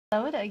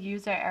Load a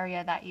user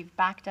area that you've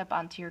backed up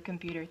onto your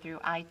computer through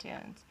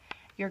iTunes.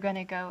 You're going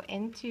to go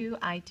into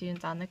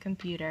iTunes on the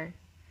computer,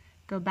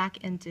 go back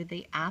into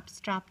the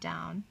Apps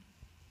drop-down,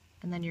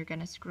 and then you're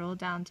going to scroll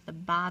down to the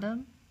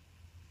bottom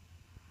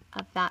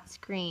of that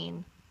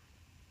screen,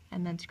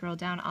 and then scroll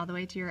down all the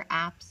way to your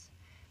apps.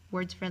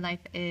 Words for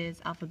Life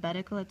is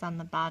alphabetical, it's on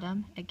the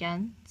bottom.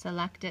 Again,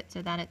 select it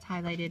so that it's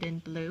highlighted in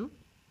blue.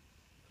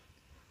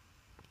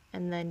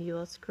 And then you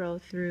will scroll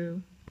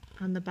through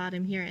on the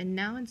bottom here, and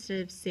now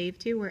instead of Save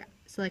To, we're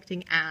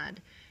selecting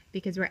Add,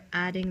 because we're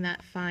adding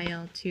that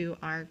file to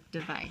our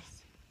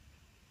device.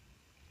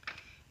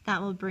 That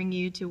will bring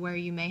you to where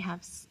you may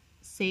have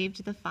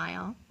saved the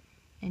file,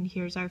 and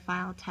here's our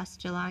file, Test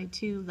July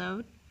 2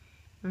 load.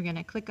 We're going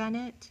to click on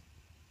it,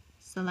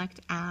 select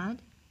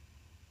Add,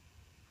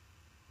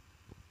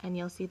 and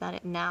you'll see that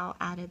it now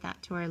added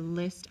that to our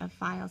list of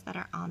files that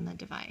are on the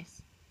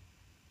device.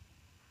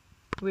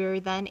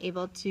 We're then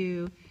able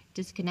to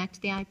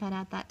disconnect the iPad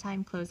at that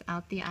time, close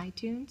out the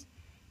iTunes,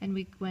 and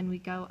when we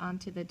go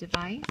onto the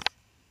device,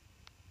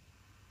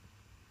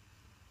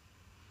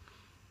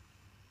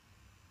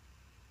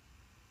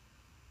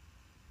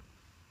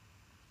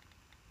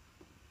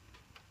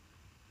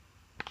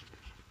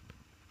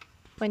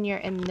 when you're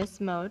in this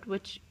mode,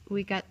 which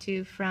we got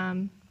to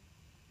from,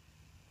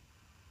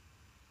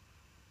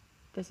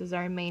 this is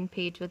our main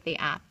page with the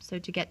app. So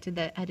to get to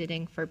the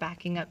editing for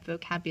backing up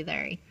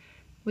vocabulary,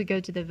 we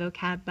go to the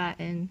vocab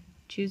button,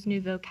 choose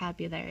new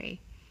vocabulary,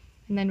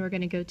 and then we're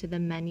going to go to the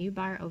menu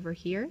bar over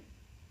here,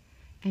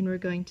 and we're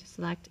going to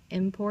select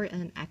import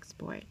and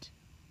export.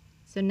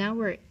 So now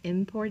we're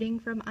importing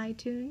from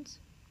iTunes,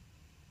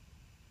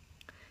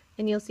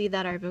 and you'll see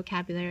that our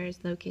vocabulary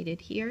is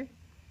located here.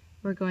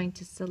 We're going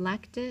to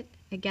select it.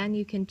 Again,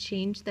 you can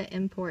change the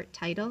import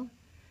title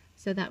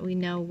so that we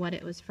know what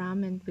it was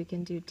from, and we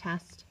can do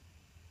test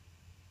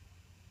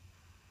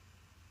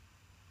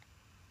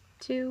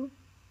 2,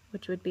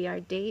 which would be our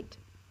date,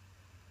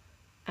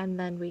 and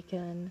then we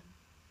can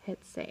hit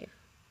save.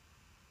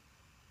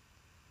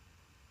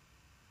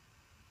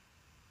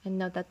 And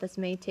note that this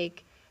may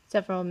take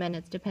several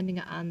minutes depending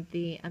on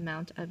the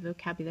amount of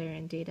vocabulary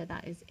and data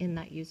that is in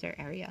that user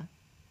area.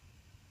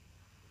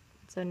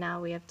 So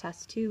now we have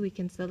test 2 we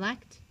can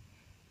select,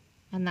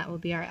 and that will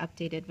be our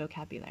updated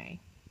vocabulary.